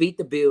 You beat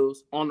the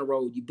Bills on the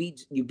road. You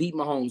beat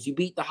Mahomes. You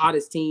beat the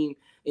hottest team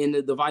in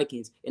the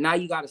Vikings. And now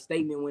you got a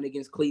statement win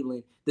against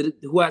Cleveland,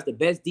 who has the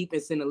best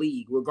defense in the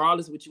league.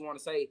 Regardless of what you want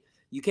to say,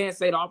 you can't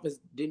say the offense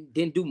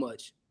didn't do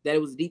much. That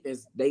it was the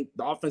defense. The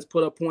offense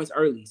put up points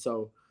early.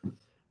 So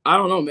I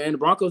don't know, man. The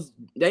Broncos,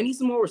 they need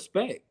some more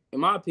respect, in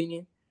my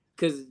opinion,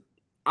 because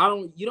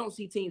you don't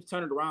see teams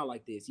turn it around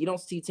like this. You don't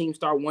see teams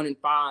start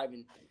 1-5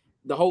 and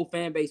the whole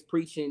fan base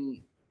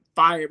preaching,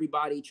 fire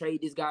everybody,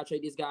 trade this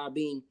guy,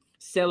 being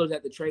sellers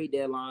at the trade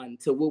deadline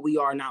to what we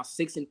are now,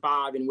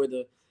 6-5, and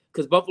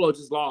because Buffalo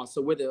just lost,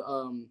 so we're the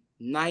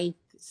 9th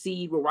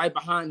seed. We're right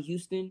behind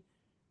Houston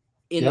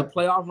in the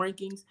playoff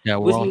rankings. Yeah,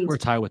 we're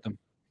tied with them.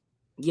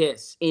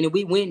 Yes, and if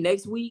we win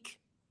next week,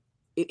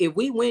 and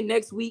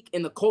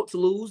the Colts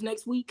lose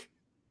next week,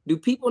 do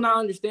people not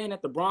understand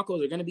that the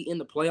Broncos are going to be in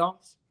the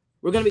playoffs?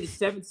 We're going to be the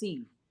 7th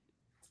seed.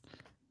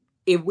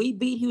 If we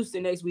beat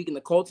Houston next week and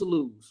the Colts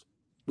lose,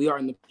 we are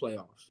in the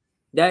playoffs.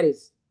 That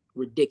is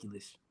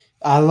ridiculous.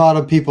 A lot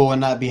of people would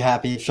not be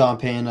happy if Sean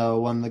Payton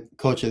won the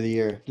Coach of the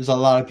Year. Just a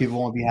lot of people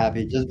won't be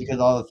happy just because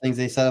of all the things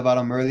they said about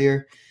him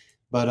earlier.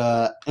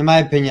 But in my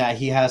opinion,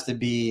 he has to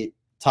be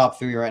top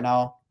 3 right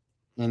now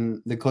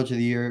in the Coach of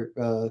the Year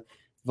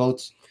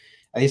votes.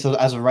 At least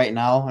as of right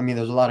now. I mean,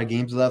 there's a lot of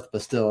games left,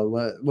 but still,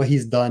 what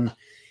he's done,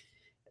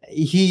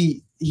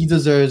 he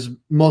deserves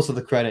most of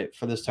the credit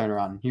for this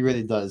turnaround. He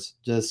really does.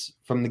 Just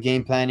from the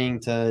game planning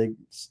to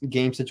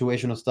game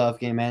situational stuff,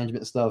 game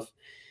management stuff.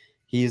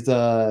 He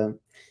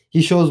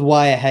shows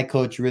why a head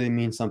coach really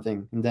means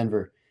something in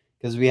Denver,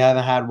 because we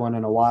haven't had one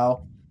in a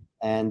while,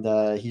 and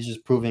he's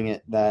just proving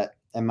that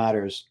it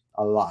matters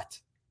a lot.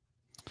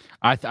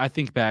 I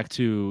think back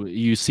to,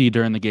 you see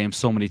during the game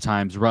so many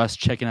times, Russ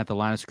checking at the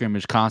line of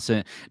scrimmage,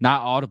 constant,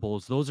 not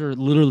audibles.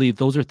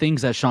 Those are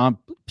things that Sean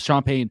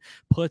Payton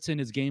puts in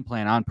his game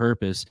plan on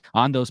purpose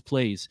on those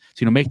plays.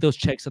 So, make those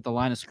checks at the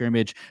line of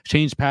scrimmage,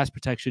 change pass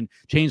protection,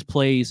 change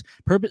plays.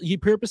 He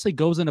purposely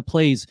goes into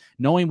plays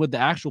knowing what the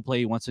actual play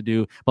he wants to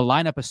do, but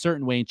line up a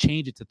certain way and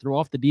change it to throw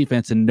off the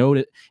defense and note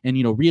it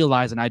and,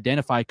 realize and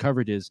identify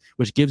coverages,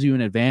 which gives you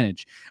an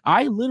advantage.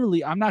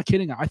 I'm not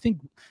kidding. I think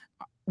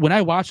when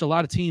I watch a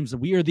lot of teams,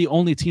 we are the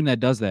only team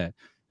that does that.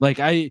 Like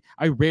I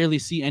rarely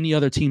see any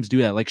other teams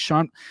do that. Like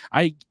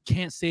I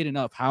can't say it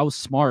enough how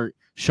smart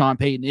Sean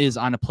Payton is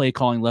on a play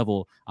calling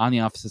level on the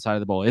offensive side of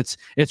the ball. It's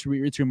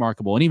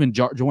remarkable. And even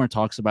Jordan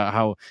talks about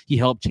how he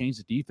helped change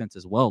the defense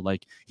as well.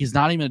 Like he's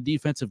not even a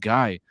defensive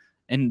guy.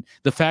 And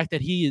the fact that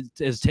he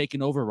has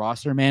taken over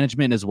roster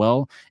management as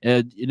well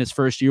in his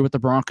first year with the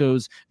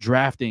Broncos,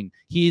 drafting,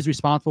 he's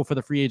responsible for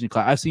the free agent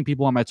class. I've seen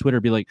people on my Twitter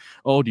be like,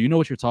 "Oh, do you know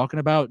what you're talking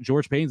about?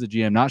 George Payton's the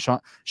GM, not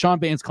Sean. Sean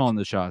Payton's calling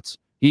the shots.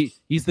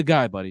 He's the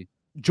guy, buddy.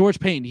 George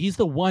Payton, he's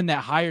the one that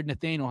hired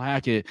Nathaniel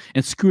Hackett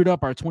and screwed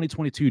up our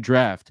 2022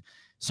 draft.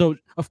 So,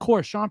 of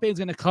course, Sean Payton's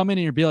going to come in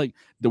and be like,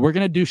 we're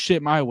going to do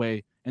shit my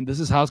way, and this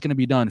is how it's going to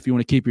be done if you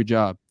want to keep your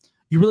job."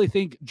 You really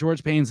think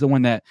George Payton's the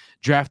one that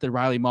drafted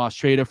Riley Moss,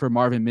 traded for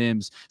Marvin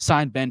Mims,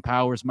 signed Ben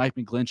Powers, Mike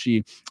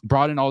McGlinchey,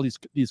 brought in all these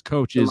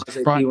coaches,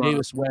 brought in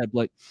Davis Webb?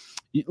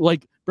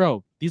 Like,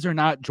 bro, these are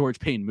not George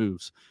Payton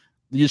moves.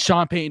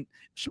 Sean Payton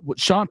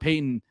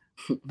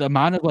the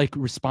amount of like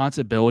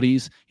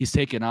responsibilities he's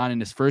taken on in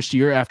his first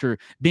year after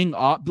being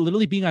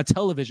literally being on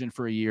television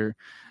for a year,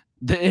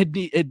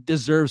 it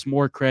deserves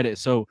more credit.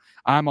 So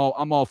I'm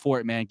all for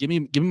it, man. Give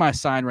me my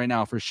sign right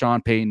now for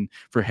Sean Payton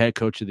for head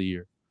coach of the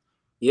year.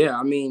 Yeah,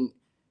 I mean,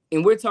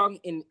 and we're talking,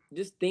 and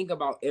just think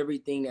about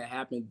everything that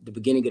happened at the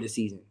beginning of the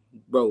season,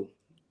 bro.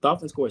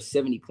 Dolphins scored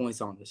 70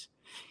 points on us.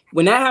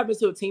 When that happens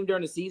to a team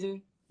during the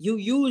season,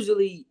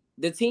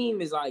 the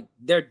team is like,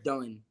 they're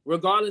done.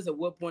 Regardless of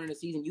what point in the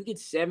season, you get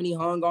 70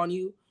 hung on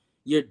you,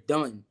 you're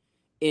done.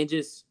 And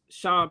just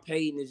Sean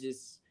Payton is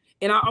just,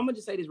 and I'm gonna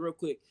just say this real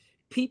quick.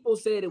 People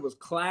said it was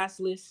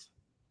classless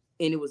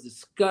and it was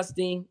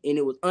disgusting and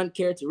it was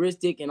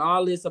uncharacteristic and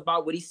all this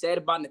about what he said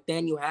about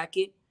Nathaniel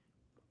Hackett.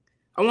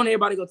 I want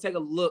everybody to go take a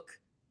look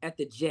at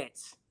the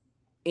Jets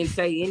and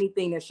say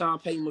anything that Sean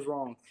Payton was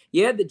wrong.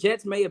 Yeah, the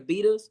Jets may have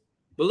beat us,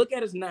 but look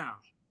at us now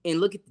and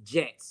look at the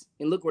Jets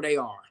and look where they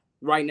are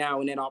right now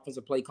in that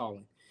offensive play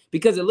calling.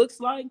 Because it looks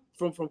like,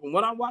 from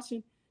what I'm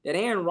watching, that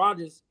Aaron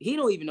Rodgers, he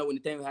don't even know what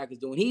Nathaniel Hackett's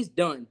doing. He's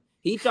done.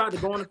 He tried to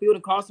go on the field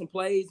and call some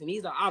plays, and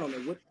he's like, I don't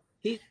know what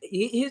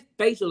his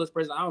facial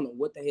expression. I don't know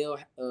what the hell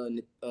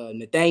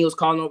Nathaniel's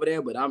calling over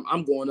there, but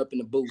I'm going up in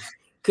the booth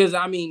because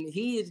I mean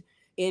he is.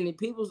 And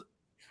people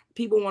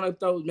want to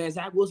throw, man,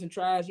 Zach Wilson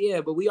trash,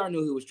 yeah, but we already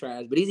knew he was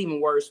trash. But he's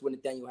even worse with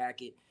Nathaniel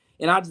Hackett,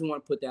 and I just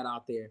want to put that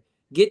out there.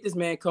 Get this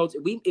man coach.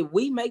 If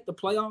we make the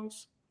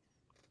playoffs,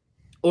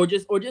 or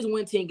just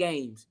win 10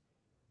 games,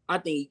 I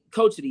think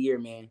coach of the year,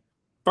 man.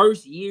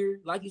 First year,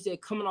 like you said,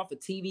 coming off of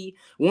TV,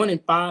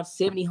 1-5,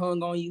 70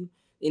 hung on you,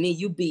 and then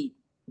you beat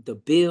the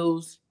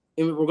Bills.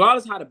 And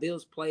regardless of how the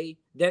Bills play,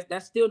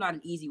 that's still not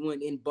an easy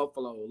win in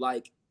Buffalo.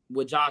 Like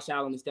with Josh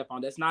Allen and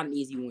Stephon, that's not an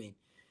easy win.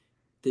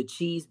 The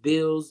Chiefs,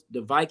 Bills, the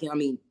Vikings, I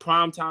mean,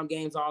 primetime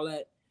games, all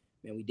that,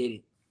 man, we did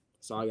it.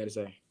 That's all I got to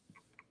say.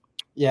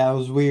 Yeah, it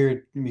was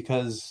weird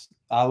because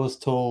I was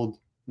told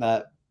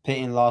that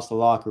Peyton lost the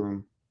locker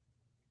room.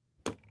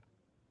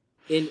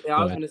 And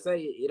I was going to say,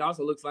 it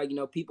also looks like,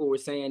 people were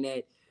saying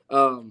that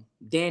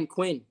Dan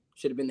Quinn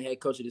should have been the head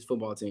coach of this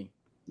football team.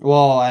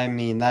 Well, I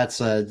mean,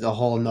 that's a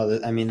whole nother.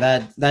 I mean,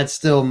 that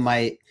still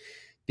might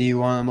be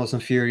one of the most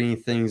infuriating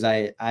things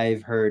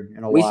I've heard in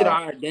a while. We should have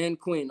hired Dan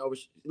Quinn over.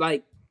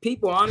 Like,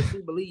 people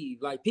honestly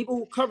believe, like people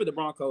who cover the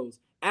Broncos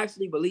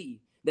actually believe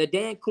that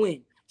Dan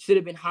Quinn should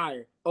have been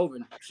hired over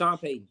Sean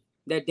Payton.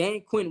 That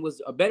Dan Quinn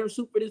was a better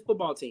suit for this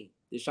football team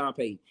than Sean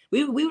Payton.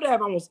 We would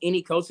have almost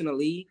any coach in the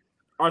league.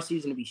 Our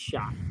season to be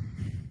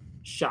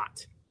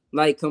shot,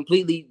 like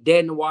completely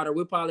dead in the water.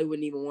 We probably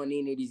wouldn't even win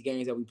any of these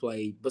games that we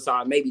played,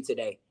 besides maybe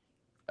today.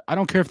 I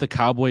don't care if the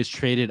Cowboys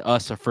traded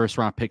us a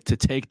first-round pick to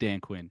take Dan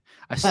Quinn.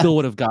 I still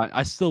would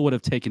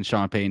have taken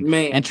Sean Payton,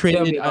 man, and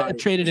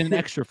traded an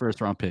extra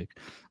first-round pick.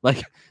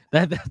 Like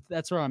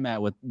that's where I'm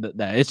at with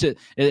that.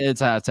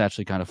 It's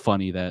actually kind of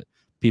funny that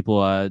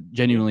people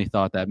genuinely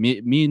thought that.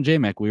 Me and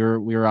J-Mac, we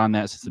were on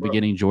that since the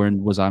beginning.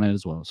 Jordan was on it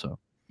as well. So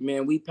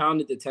man, we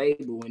pounded the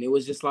table, and it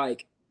was just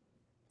like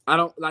I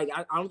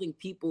don't think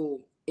people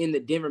in the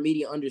Denver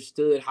media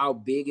understood how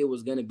big it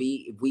was going to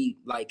be if we,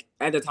 like,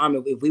 at the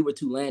time, if we were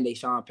to land a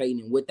Sean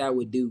Payton and what that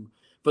would do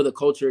for the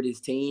culture of this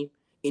team.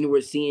 And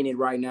we're seeing it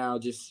right now.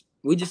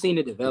 We just seen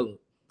it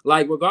develop.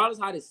 Like, regardless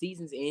how the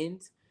seasons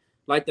end,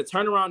 like, the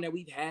turnaround that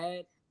we've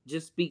had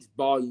just speaks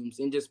volumes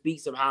and just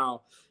speaks of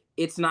how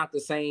it's not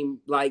the same.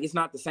 Like, it's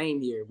not the same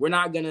here. We're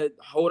not going to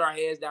hold our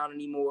heads down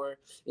anymore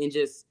and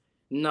just,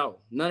 no,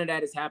 none of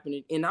that is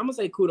happening. And I'm going to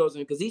say kudos to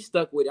him because he's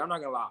stuck with it. I'm not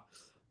going to lie.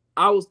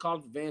 I was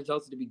calling for Vance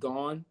Joseph to be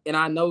gone, and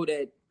I know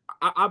that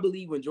I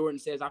believe when Jordan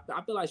says, I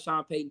feel like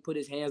Sean Payton put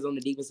his hands on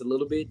the defense a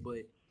little bit, but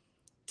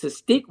to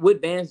stick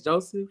with Vance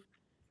Joseph,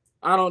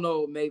 I don't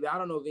know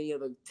if any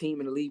other team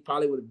in the league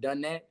probably would have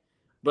done that,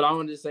 but I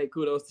want to just say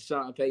kudos to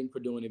Sean Payton for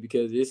doing it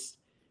because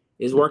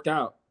it's worked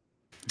out.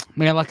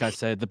 Man, like I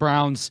said, the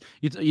Browns,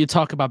 you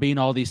talk about beating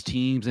all these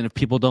teams, and if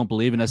people don't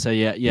believe in us, say,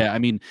 yeah. I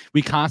mean,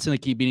 we constantly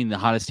keep beating the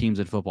hottest teams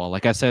in football.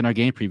 Like I said in our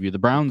game preview, the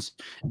Browns,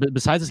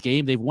 besides this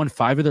game, they've won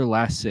 5 of their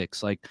last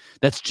 6. Like,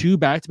 that's 2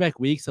 back-to-back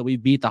weeks that we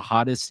beat the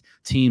hottest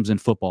teams in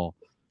football.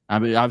 I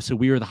mean, obviously,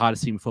 we were the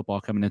hottest team in football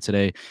coming in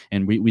today,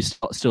 and we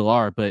still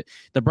are. But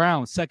the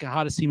Browns, second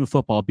hottest team in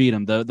football, beat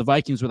them. The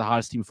Vikings were the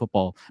hottest team in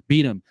football,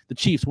 beat them. The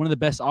Chiefs, one of the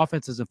best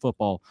offenses in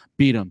football,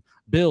 beat them.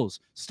 Bills,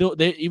 still,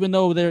 even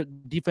though they're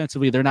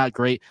defensively they're not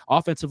great,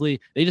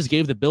 offensively they just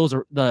gave the Bills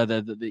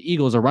the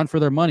Eagles a run for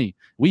their money.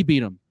 We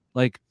beat them.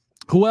 Like,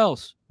 who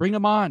else? Bring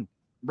them on.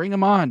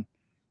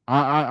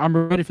 I'm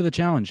ready for the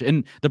challenge.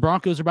 And the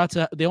Broncos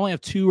are they only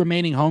have 2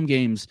 remaining home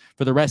games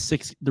for the rest of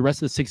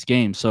the 6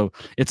 games. So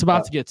it's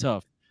about to get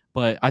tough.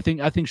 But I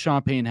think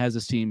Sean Payton has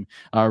his team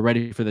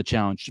ready for the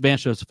challenge.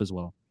 Vance Joseph as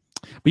well.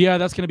 But yeah,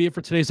 that's going to be it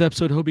for today's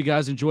episode. Hope you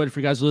guys enjoyed. If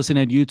you guys are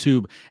listening on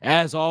YouTube,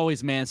 as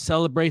always, man,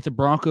 celebrate the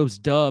Broncos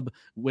dub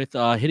with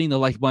hitting the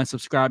like button,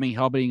 subscribing,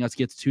 helping us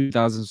get to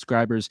 2,000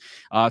 subscribers.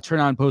 Turn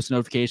on post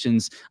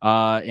notifications.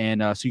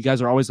 And so you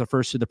guys are always the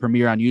first to the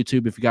premiere on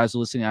YouTube. If you guys are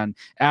listening on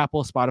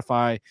Apple,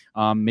 Spotify,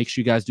 make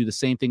sure you guys do the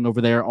same thing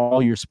over there.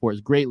 All your support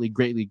is greatly,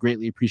 greatly,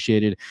 greatly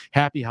appreciated.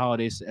 Happy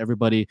holidays to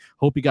everybody.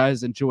 Hope you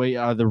guys enjoy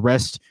the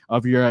rest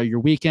of your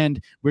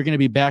weekend. We're going to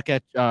be back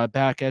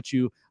at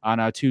you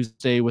on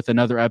Tuesday with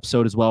another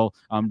episode as well.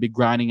 Be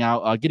grinding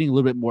out, getting a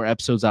little bit more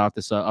episodes out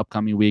this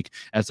upcoming week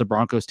as the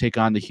Broncos take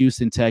on the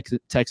Houston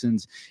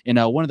Texans in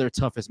one of their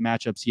toughest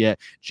matchups yet.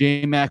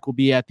 J-Mac will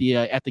be at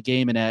the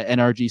game in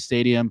NRG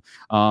Stadium,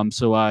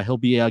 so he'll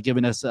be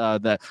giving us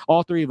that.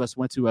 All three of us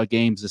went to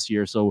games this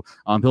year, so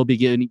he'll be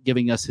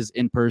giving us his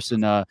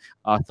in-person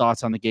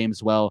thoughts on the game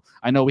as well.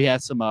 I know we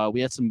had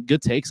some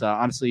good takes.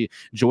 Honestly,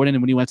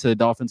 Jordan, when he went to the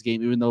Dolphins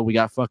game, even though we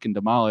got fucking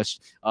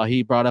demolished,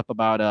 he brought up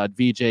about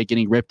VJ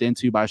getting ripped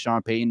into by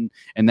Sean Payton,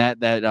 and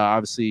that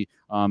obviously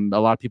a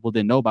lot of people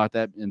didn't know about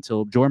that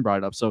until Jordan brought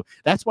it up. So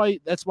that's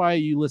why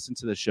you listen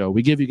to the show.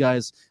 We give you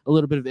guys a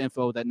little bit of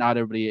info that not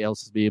everybody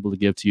else is be able to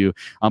give to you.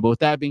 But with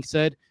that being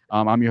said,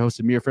 I'm your host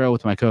Amir Farrell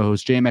with my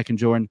co-host J Mac and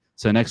Jordan.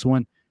 So next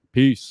one,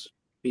 peace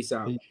Peace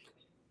out.